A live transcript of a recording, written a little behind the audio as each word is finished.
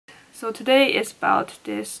So today is about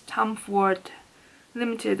this Tom Ford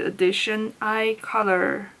limited edition eye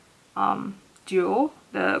color duo,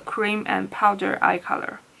 the cream and powder eye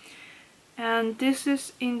color. And this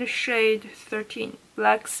is in the shade 13,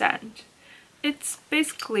 Black Sand. It's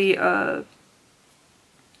basically a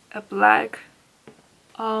black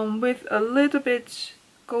with a little bit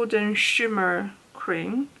golden shimmer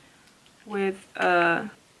cream with a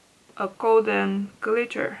golden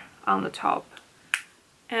glitter on the top.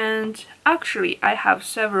 And actually I have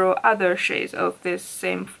several other shades of this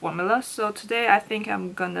same formula, so today I think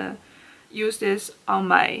I'm gonna use this on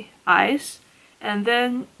my eyes and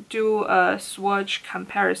then do a swatch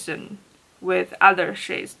comparison with other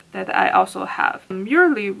shades that I also have.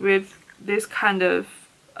 Usually with this kind of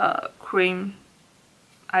cream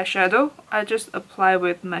eyeshadow, I just apply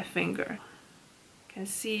with my finger. You can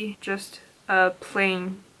see just a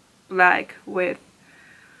plain black with,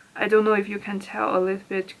 I don't know if you can tell, a little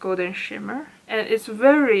bit golden shimmer. And it's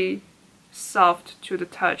very soft to the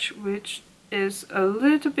touch, which is a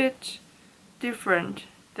little bit different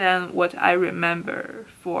than what I remember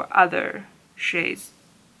for other shades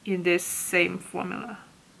in this same formula.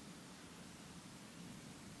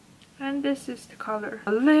 And this is the color.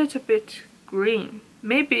 A little bit green.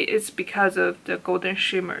 Maybe it's because of the golden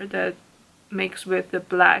shimmer that mixed with the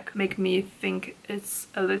black make me think it's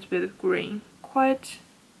a little bit green. Quite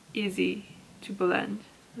easy to blend,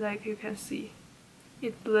 like you can see.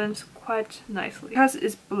 It blends quite nicely. Because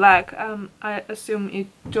it's black, I assume it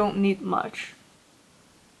don't need much.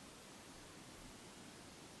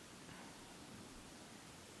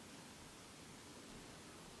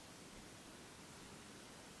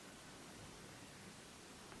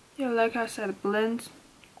 Yeah, like I said, it blends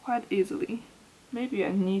quite easily. Maybe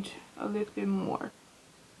I need a little bit more.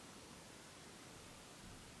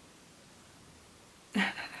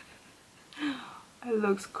 It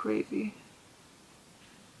looks crazy.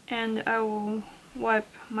 And I will wipe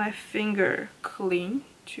my finger clean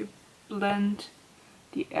to blend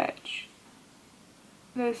the edge.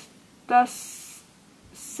 This does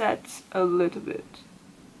set a little bit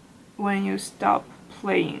when you stop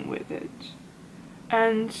playing with it.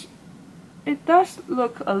 And it does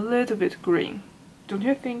look a little bit green, don't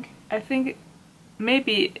you think? I think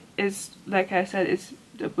maybe it's, like I said, it's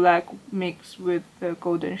the black mixed with the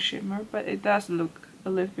golden shimmer, but it does look a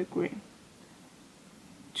little bit green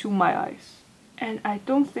to my eyes. And I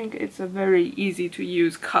don't think it's a very easy to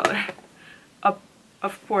use color,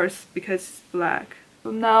 of course, because it's black.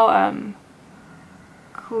 So now I'm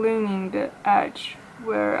cleaning the edge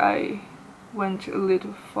where I went a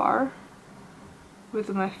little far with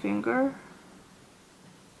my finger.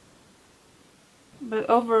 But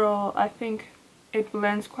overall, I think it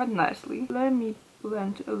blends quite nicely. Let me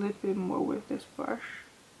blend a little bit more with this brush.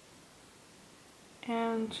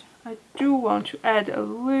 And I do want to add a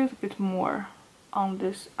little bit more on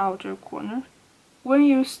this outer corner. When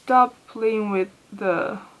you stop playing with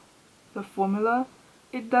the formula,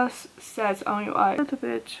 it does set on your eye a little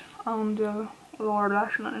bit on the lower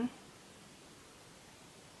lash line.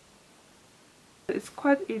 It's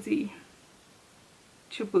quite easy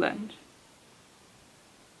to blend.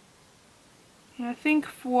 And I think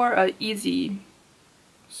for an easy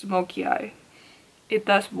smoky eye, it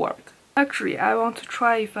does work. Actually, I want to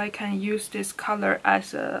try if I can use this color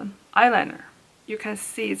as an eyeliner. You can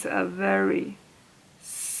see it's a very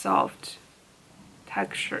soft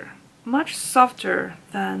texture. Much softer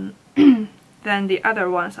than than the other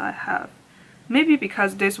ones I have. Maybe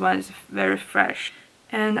because this one is very fresh.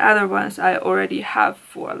 And other ones I already have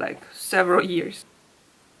for like several years.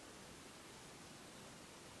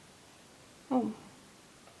 Oh.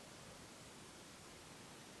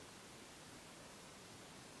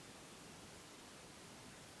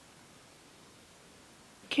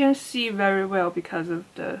 Can't see very well because of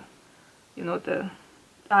the,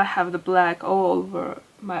 I have the black all over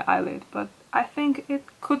my eyelid, but I think it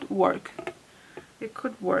could work. It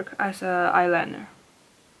could work as an eyeliner.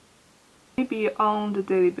 Maybe on the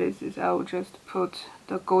daily basis I will just put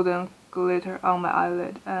the golden glitter on my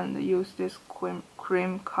eyelid and use this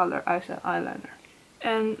cream color as an eyeliner.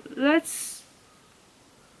 And let's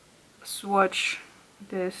swatch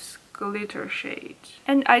this glitter shade.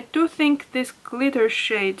 And I do think this glitter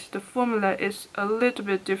shade, the formula is a little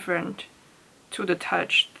bit different to the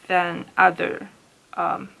touch than other,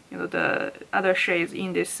 the other shades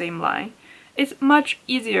in this same line. It's much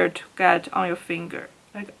easier to get on your finger.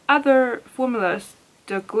 Like other formulas,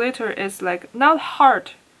 the glitter is like not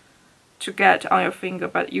hard to get on your finger,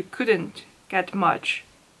 but you couldn't get much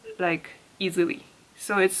like easily.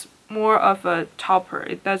 So it's more of a topper.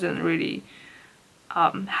 It doesn't really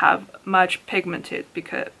have much pigmented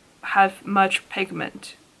have much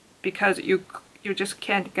pigment because you just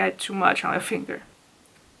can't get too much on your finger.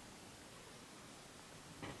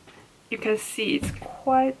 You can see it's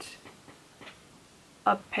quite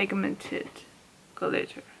a pigmented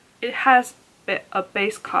glitter. It has a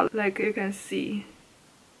base color, like you can see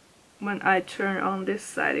when I turn on this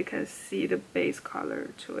side, you can see the base color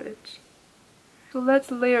to it. So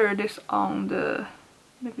let's layer this on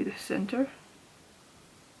maybe the center.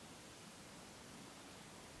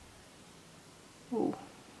 Oh,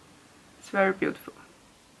 it's very beautiful.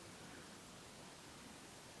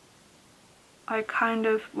 I kind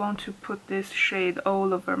of want to put this shade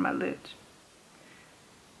all over my lid.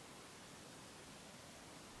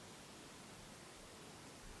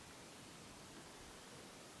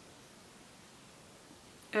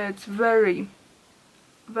 It's very,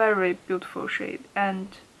 very beautiful shade, and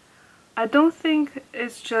I don't think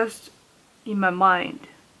it's just in my mind.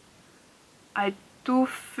 I do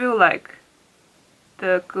feel like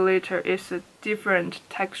the glitter is a different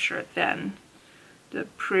texture than the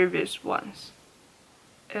previous ones.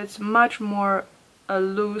 It's much more a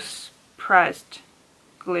loose pressed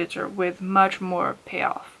glitter with much more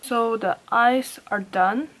payoff. So the eyes are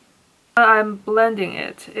done. I'm blending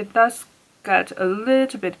it. It does get a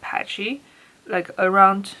little bit patchy, like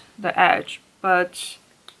around the edge, but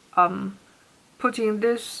putting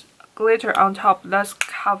this glitter on top, that's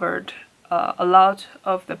covered a lot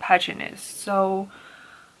of the patchiness. So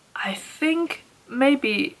I think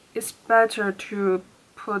maybe it's better to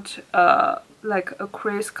put like a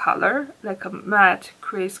crease color, like a matte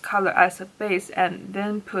crease color as a base, and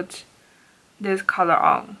then put this color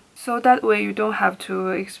on. So that way you don't have to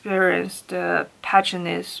experience the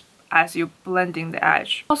patchiness as you blending the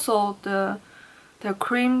edge. Also, the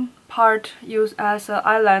cream part used as an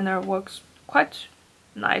eyeliner works quite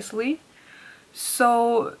nicely.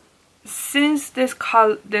 So since this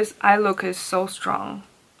eye look is so strong,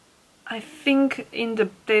 I think in the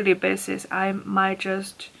daily basis I might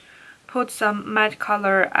just put some matte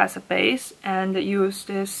color as a base and use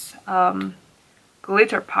this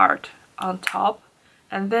glitter part on top,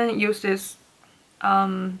 and then use this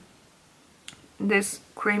this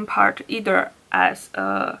cream part either as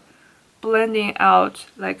a blending out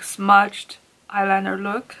like smudged eyeliner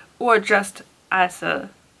look, or just as a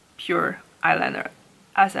pure eyeliner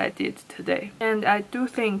as I did today. And I do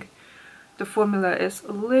think the formula is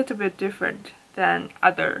a little bit different than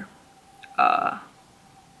other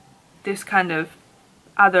this kind of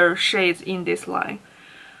other shades in this line.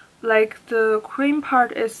 Like the cream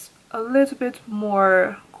part is a little bit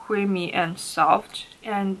more creamy and soft,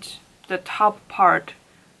 and the top part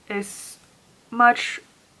is much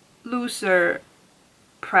looser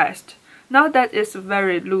pressed. Not that it's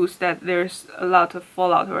very loose, that there's a lot of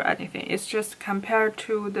fallout or anything. It's just compared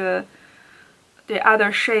to the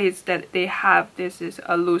other shades that they have, this is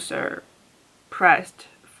a looser pressed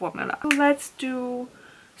formula. So let's do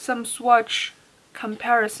some swatch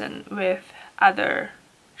comparison with other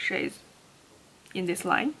shades in this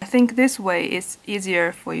line. I think this way is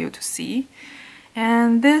easier for you to see.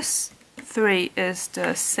 And this three is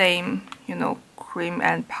the same, you know, cream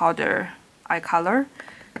and powder eye color.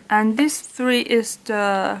 And this three is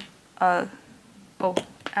the oh,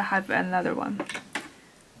 I have another one.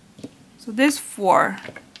 So this four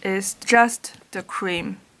is just the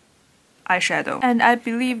cream eyeshadow, and I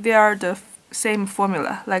believe they are the same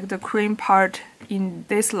formula, like the cream part in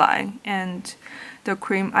this line and the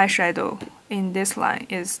cream eyeshadow in this line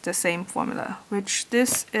is the same formula, which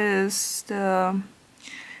this is the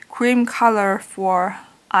cream color for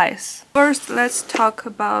eyes. First, let's talk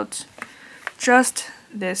about just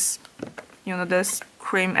this, you know, this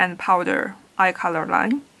cream and powder eye color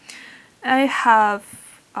line. I have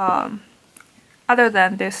other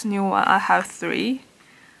than this new one, I have three.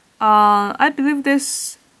 I believe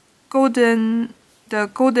this the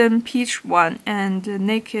golden peach one and the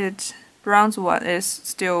naked bronze one is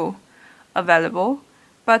still available,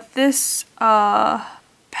 but this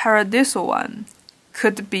Paradiso one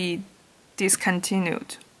could be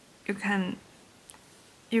discontinued. You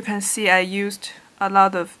can see I used a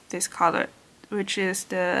lot of this color, which is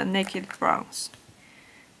the naked bronze.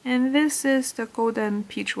 And this is the golden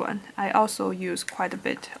peach one. I also use quite a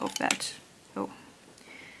bit of that. Oh.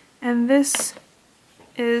 And this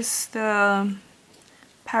is the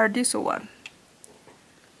Paradiso one.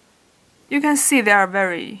 You can see they are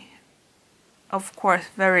very, of course,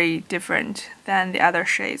 very different than the other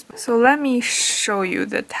shades. So let me show you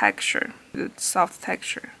the texture, the soft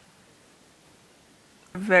texture.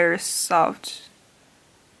 Very soft.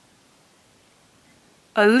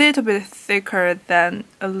 A little bit thicker than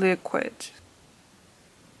a liquid.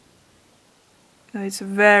 It's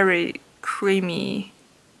very creamy,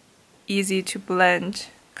 easy to blend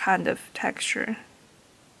kind of texture.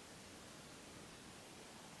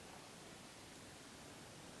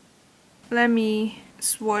 Let me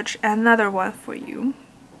swatch another one for you.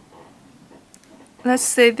 Let's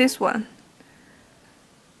say this one.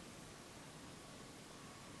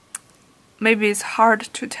 Maybe it's hard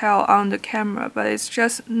to tell on the camera, but it's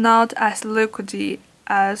just not as liquidy,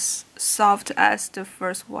 as soft as the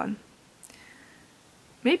first one.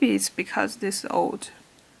 Maybe it's because this is old.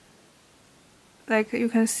 Like you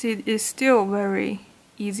can see, it's still very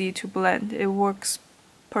easy to blend. It works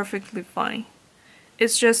perfectly fine.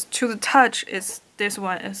 It's just to the touch, this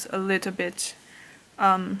one is a little bit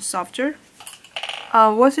softer.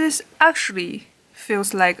 What is actually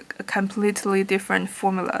feels like a completely different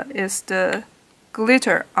formula is the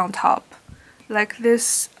glitter on top, like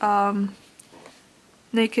this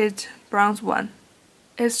naked bronze one.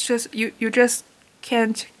 It's just you just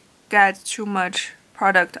can't get too much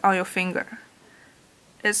product on your finger.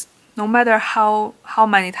 It's no matter how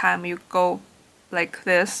many times you go like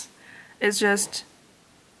this, it's just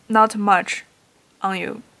not much on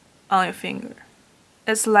your finger.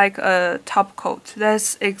 It's like a top coat.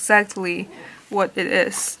 That's exactly what it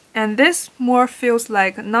is. And this more feels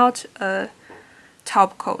like not a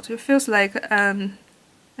top coat. It feels like an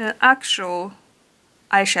actual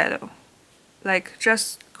eyeshadow. Like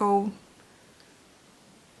just go.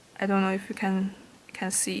 I don't know if you can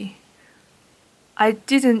see. I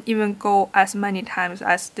didn't even go as many times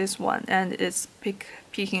as this one, and it's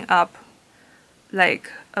picking up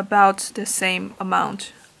like about the same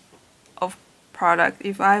amount of product.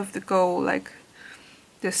 If I have to go like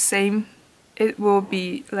the same, it will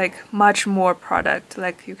be like much more product.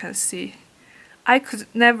 Like you can see, I could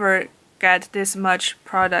never get this much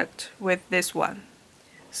product with this one.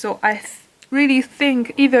 So I really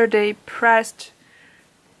think either they pressed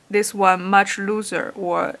this one much looser,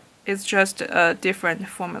 or it's just a different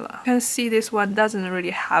formula. You can see this one doesn't really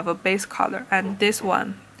have a base color, and this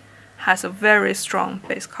one has a very strong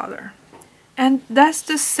base color. And that's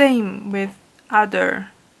the same with other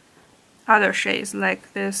shades,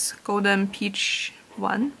 like this golden peach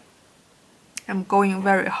one. I'm going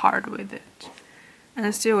very hard with it,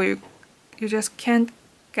 and still you just can't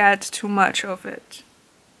get too much of it.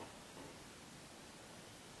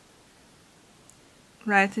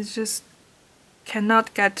 Right, it just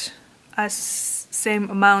cannot get as same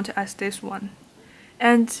amount as this one.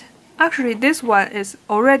 And actually this one is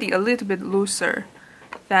already a little bit looser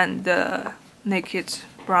than the naked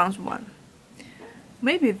bronze one.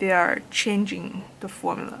 Maybe they are changing the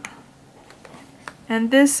formula. And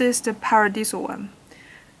this is the Paradiso one.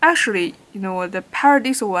 Actually, you know what, the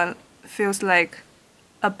Paradiso one feels like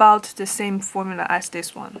about the same formula as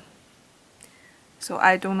this one. So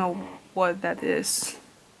I don't know what that is.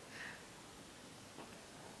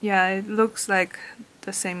 Yeah, it looks like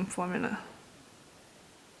the same formula.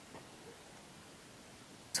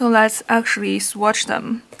 So let's actually swatch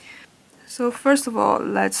them. So first of all,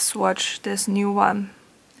 let's swatch this new one,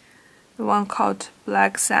 the one called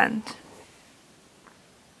Black Sand.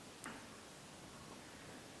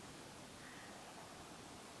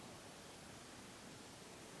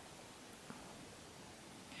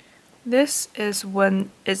 This is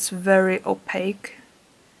when it's very opaque,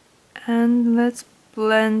 and let's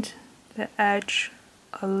blend the edge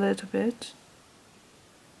a little bit.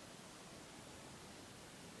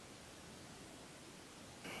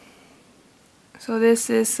 So this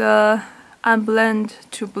is a unblend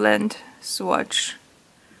to blend swatch.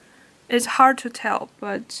 It's hard to tell,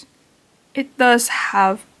 but it does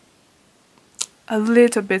have a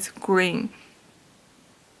little bit green.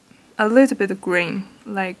 A little bit green,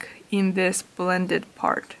 like in this blended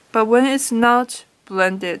part. But when it's not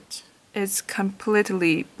blended, it's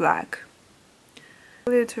completely black.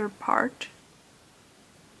 Glitter part.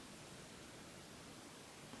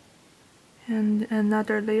 And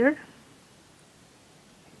another layer.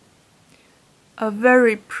 A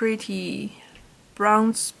very pretty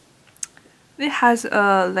bronze. It has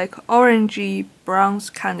a like orangey bronze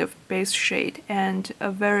kind of base shade and a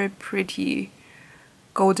very pretty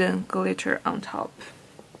golden glitter on top.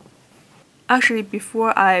 Actually,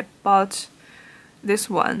 before I bought this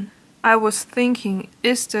one, I was thinking,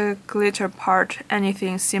 is the glitter part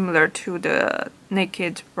anything similar to the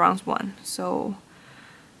naked bronze one? So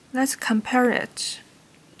let's compare it.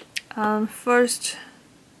 First,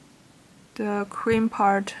 the cream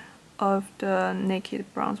part of the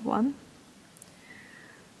naked bronze one.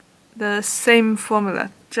 The same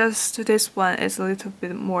formula, just this one is a little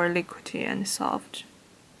bit more liquidy and soft.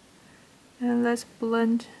 And let's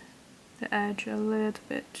blend the edge a little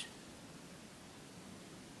bit.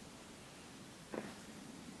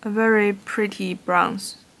 a very pretty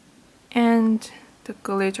bronze. And the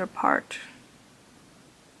glitter part.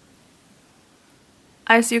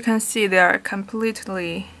 As you can see, they are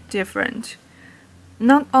completely different.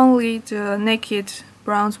 Not only the naked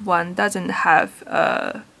bronze one doesn't have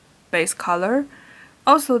a base color,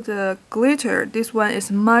 also the glitter, this one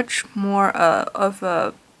is much more of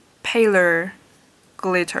a paler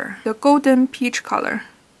glitter. The golden peach color,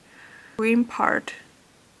 green part.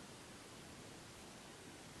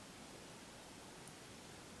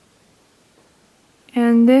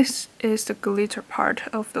 And this is the glitter part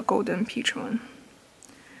of the golden peach one.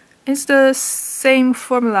 It's the same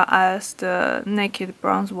formula as the naked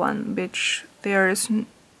bronze one, which there is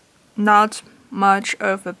not much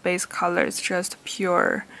of a base color, it's just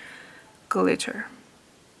pure glitter.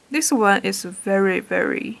 This one is very,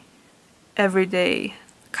 very everyday,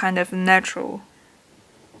 kind of natural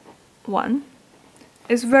one.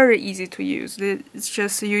 It's very easy to use. It's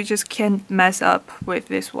just, you just can't mess up with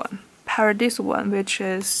this one. Paradiso one, which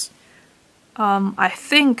is, I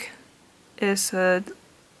think, is a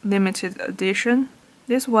limited edition.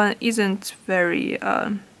 This one isn't very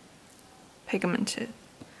pigmented,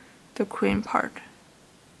 the cream part.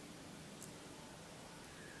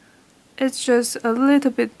 It's just a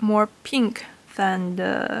little bit more pink than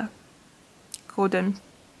the golden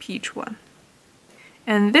peach one.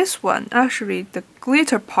 And this one, actually, the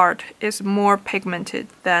glitter part is more pigmented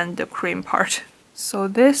than the cream part. So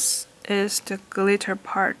this is the glitter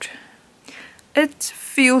part. It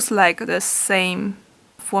feels like the same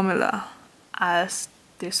formula as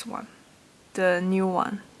this one, the new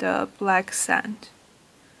one, the black sand.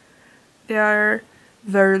 They are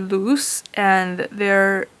very loose and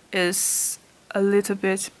there is a little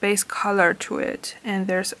bit base color to it, and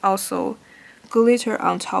there's also glitter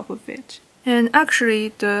on top of it. And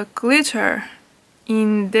actually the glitter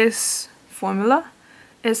in this formula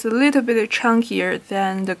is a little bit chunkier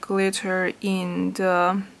than the glitter in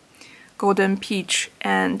the golden peach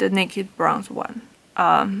and the naked bronze one.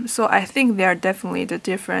 So I think they are definitely the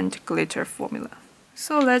different glitter formula.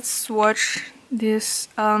 So let's swatch these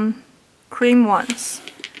cream ones.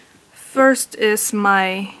 First is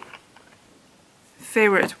my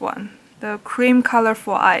favorite one, the cream color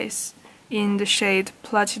for eyes in the shade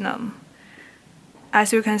Platinum.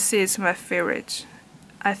 As you can see, it's my favorite.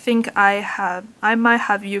 I think I might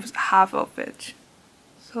have used half of it.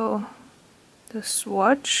 So the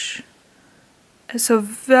swatch. It's a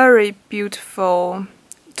very beautiful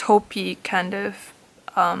taupey kind of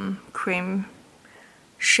cream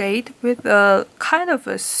shade with a kind of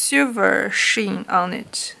a silver sheen on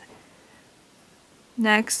it.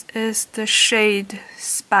 Next is the shade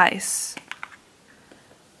Spice.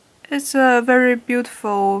 It's a very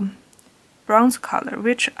beautiful bronze color,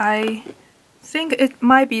 which I think it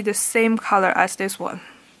might be the same color as this one.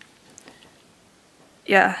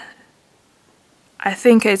 Yeah, I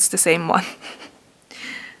think it's the same one.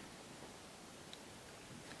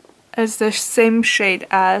 It's the same shade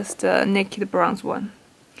as the naked bronze one.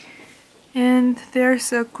 And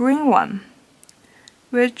there's a green one,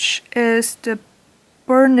 which is the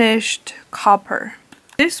Burnished Copper.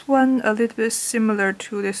 This one a little bit similar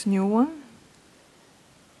to this new one.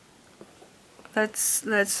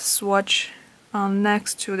 Let's swatch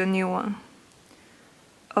next to the new one.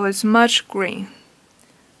 Oh, it's much green.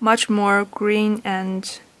 Much more green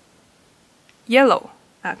and yellow,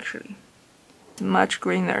 actually. Much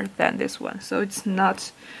greener than this one, so it's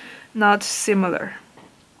not similar.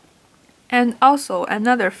 And also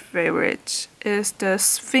another favorite is the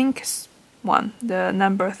Sphinx one, the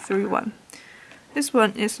number 3 one. This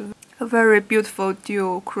one is a very beautiful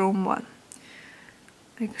dual chrome one.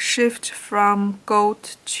 Like shift from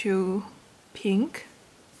gold to pink,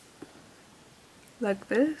 like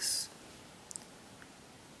this.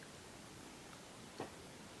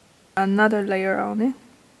 Another layer on it.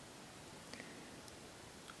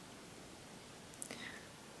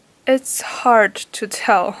 It's hard to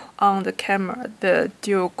tell on the camera the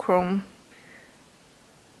duochrome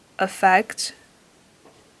effect.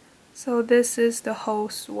 So this is the whole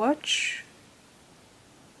swatch.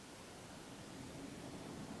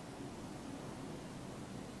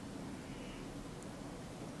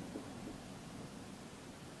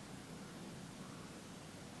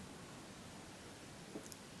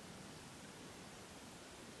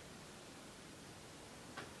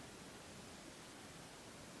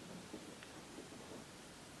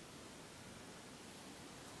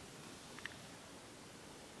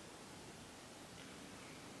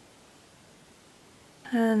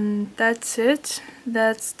 And that's it.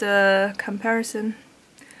 That's the comparison.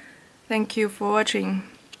 Thank you for watching.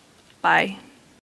 Bye.